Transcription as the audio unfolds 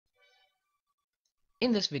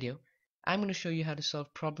In this video, I'm going to show you how to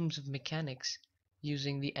solve problems of mechanics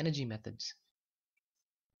using the energy methods.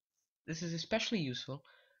 This is especially useful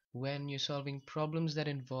when you're solving problems that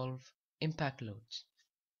involve impact loads.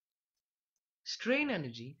 Strain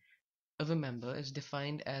energy of a member is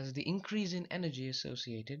defined as the increase in energy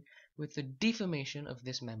associated with the deformation of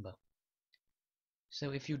this member. So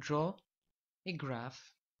if you draw a graph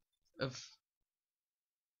of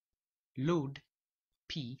load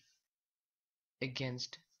P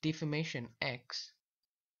against deformation X,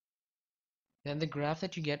 then the graph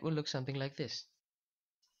that you get will look something like this.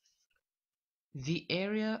 The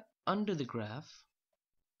area under the graph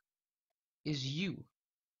is U,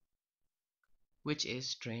 which is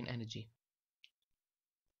strain energy.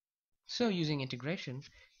 So using integration,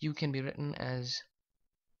 U can be written as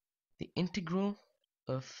the integral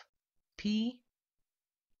of P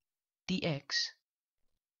dx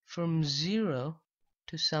from 0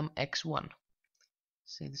 to some x1.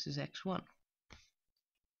 Say this is x1.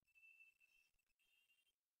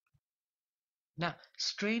 Now,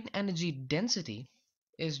 strain energy density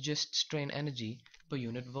is just strain energy per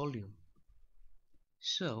unit volume.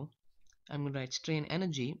 So, I'm going to write strain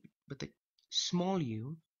energy with a small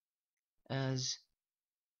u as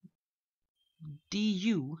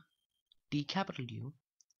du, d capital U,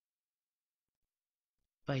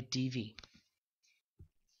 by dV.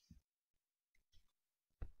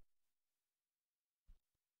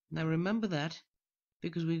 Now remember that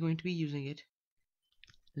because we're going to be using it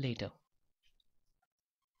later.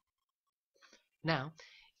 Now,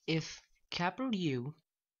 if capital U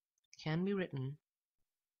can be written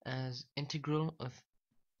as integral of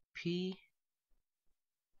P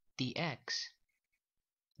dx,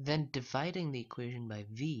 then dividing the equation by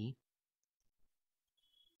V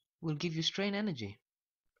will give you strain energy.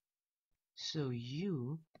 So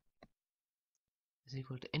U is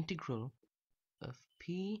equal to integral of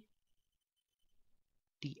P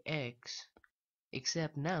dx,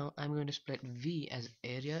 except now I'm going to split V as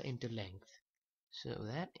area into length. So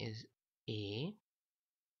that is A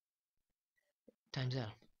times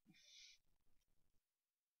L.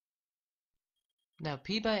 Now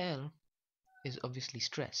P by L is obviously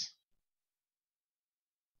stress,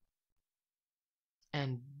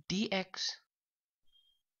 and dx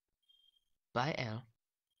by L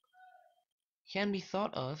can be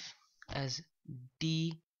thought of as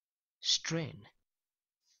d strain.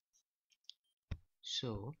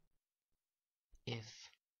 So if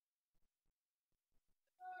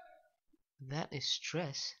that is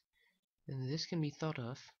stress, then this can be thought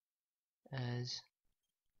of as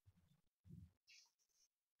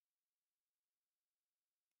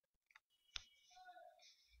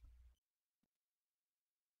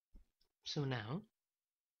so now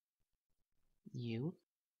U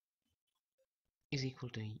is equal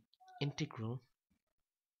to integral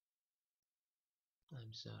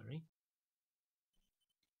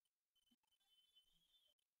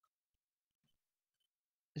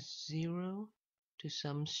 0 to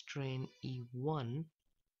some strain E1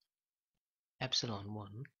 epsilon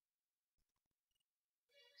 1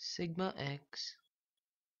 sigma x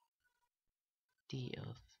d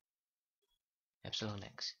of epsilon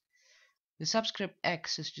x. The subscript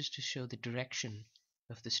x is just to show the direction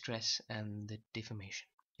of the stress and the deformation.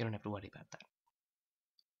 You don't have to worry about that.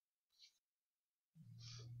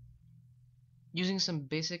 Using some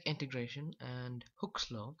basic integration and Hooke's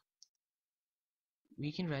law,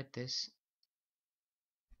 we can write this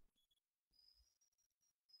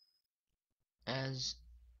as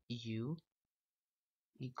U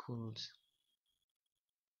equals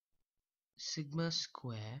sigma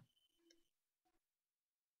square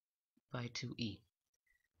by 2E,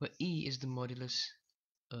 where E is the modulus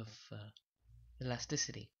of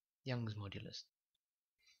elasticity, Young's modulus.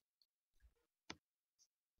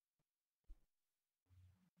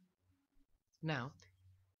 Now,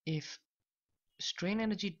 if strain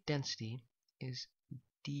energy density is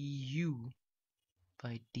du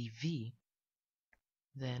by dV,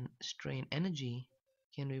 then strain energy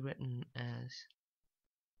can be written as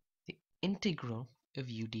the integral of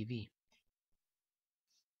u dV.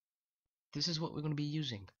 This is what we're going to be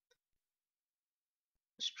using.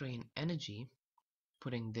 Strain energy,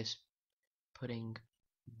 putting this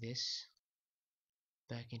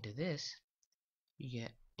back into this, you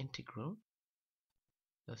get integral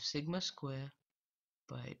of sigma square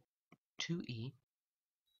by 2E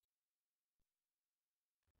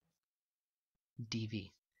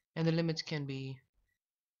dV, and the limits can be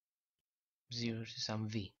 0 to some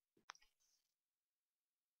V.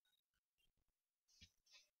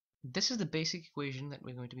 This is the basic equation that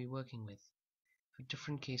we're going to be working with for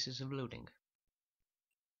different cases of loading.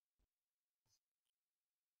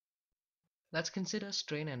 Let's consider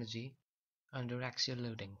strain energy under axial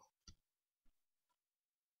loading.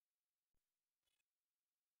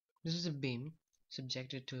 This is a beam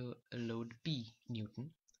subjected to a load P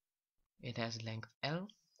Newton. It has length L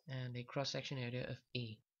and a cross-section area of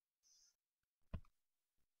A.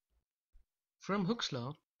 From Hooke's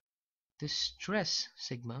law, the stress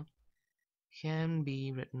sigma can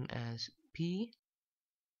be written as P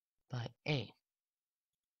by A.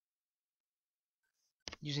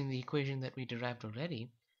 Using the equation that we derived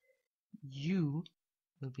already, U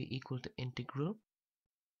will be equal to integral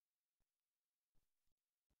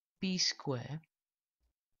P square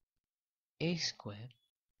A square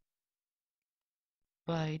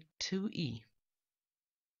by 2E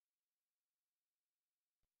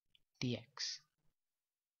dx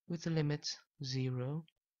with the limits 0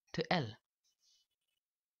 to L.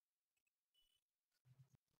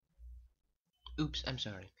 Oops, I'm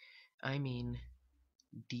sorry. I mean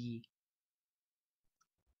dV,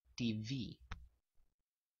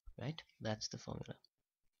 right? That's the formula.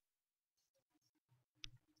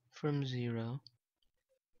 From 0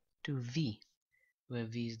 to V, where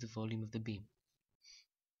V is the volume of the beam.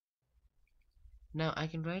 Now I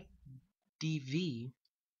can write dV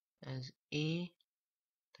as A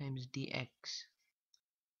times dx,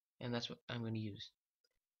 and that's what I'm going to use.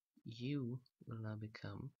 U will now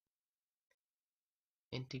become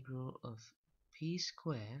integral of P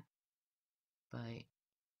square by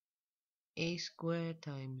A square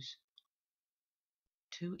times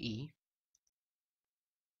 2E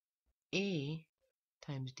A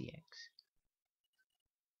times dx.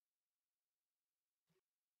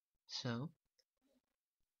 So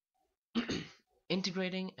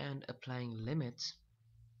integrating and applying limits,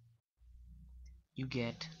 you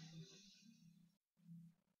get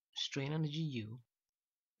strain energy U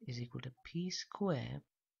is equal to P square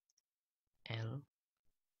L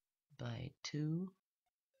by 2AE.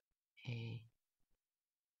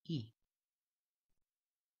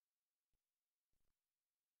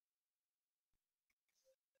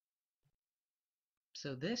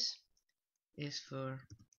 So this is for,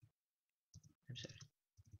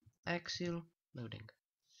 axial loading.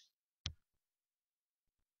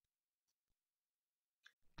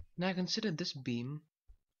 Now consider this beam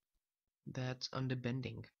that's under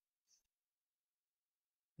bending.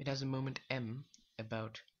 It has a moment m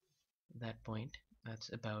about that point.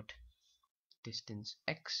 That's about distance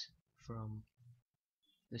x from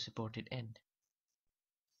the supported end.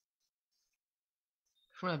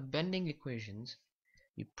 From our bending equations,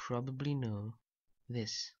 you probably know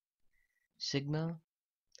this. Sigma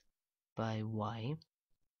by y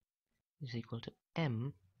is equal to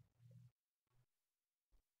m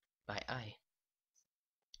by I.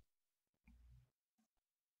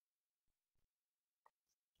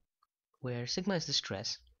 Where sigma is the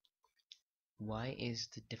stress, y is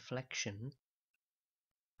the deflection,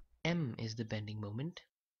 m is the bending moment,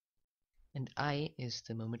 and I is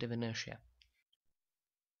the moment of inertia.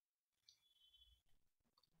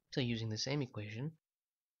 So using the same equation,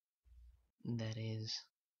 that is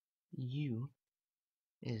u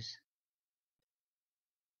is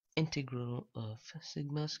integral of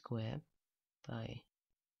sigma square by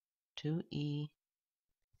 2e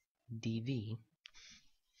dv,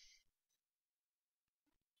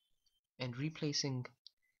 and replacing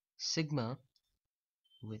sigma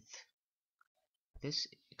with this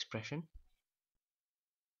expression,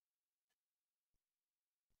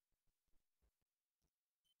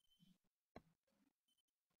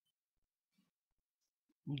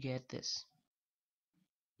 you get this.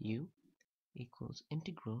 U equals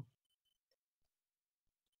integral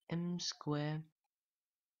m square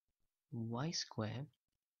y square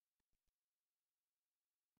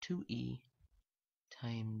 2e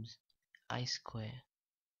times I square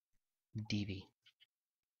dv.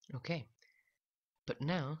 Okay, but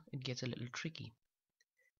now it gets a little tricky.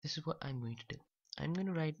 This is what I'm going to do. I'm going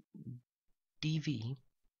to write dv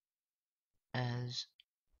as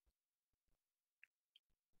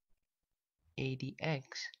a dx,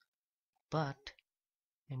 but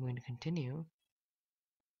I'm going to continue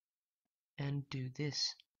and do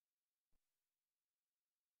this.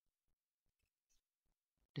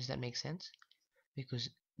 Does that make sense? Because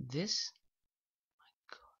this,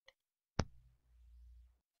 my god,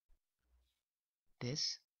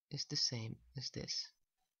 this is the same as this.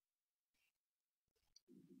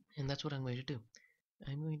 And that's what I'm going to do.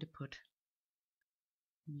 I'm going to put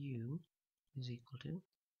u is equal to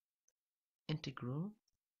integral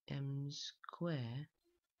m square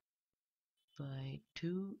by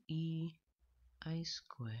 2e I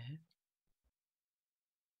square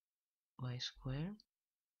y square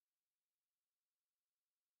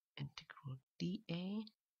integral dA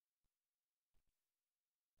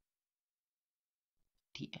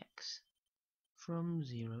dx from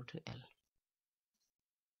 0 to L.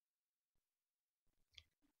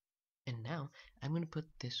 And now I'm going to put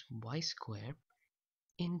this y square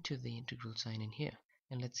into the integral sign in here,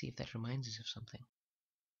 and let's see if that reminds us of something.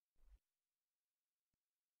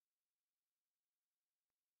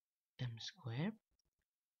 M squared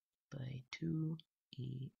by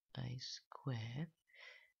 2ei squared.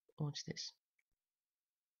 What's this?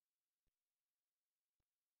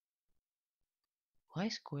 Y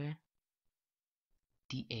squared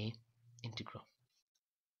dA integral.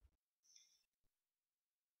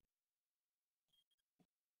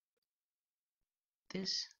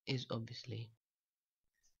 This is obviously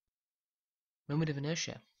moment of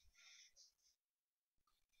inertia.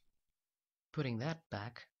 Putting that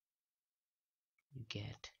back, you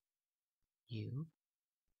get u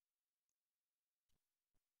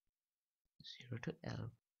 0 to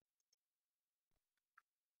L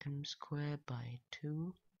m squared by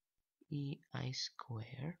 2ei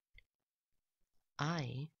squared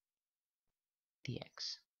I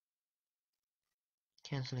dx.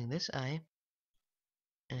 Cancelling this I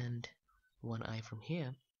and one I from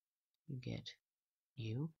here, you get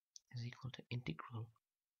u is equal to integral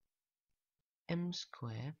m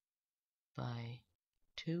squared by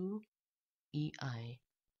 2ei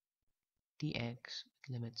dx with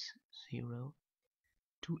limits 0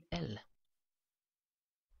 to L.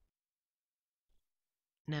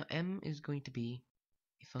 Now m is going to be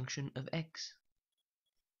a function of x.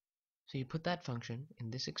 So you put that function in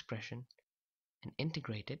this expression and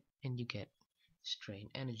integrate it, and you get strain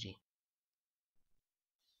energy.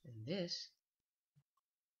 And this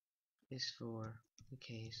is for the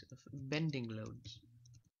case of bending loads.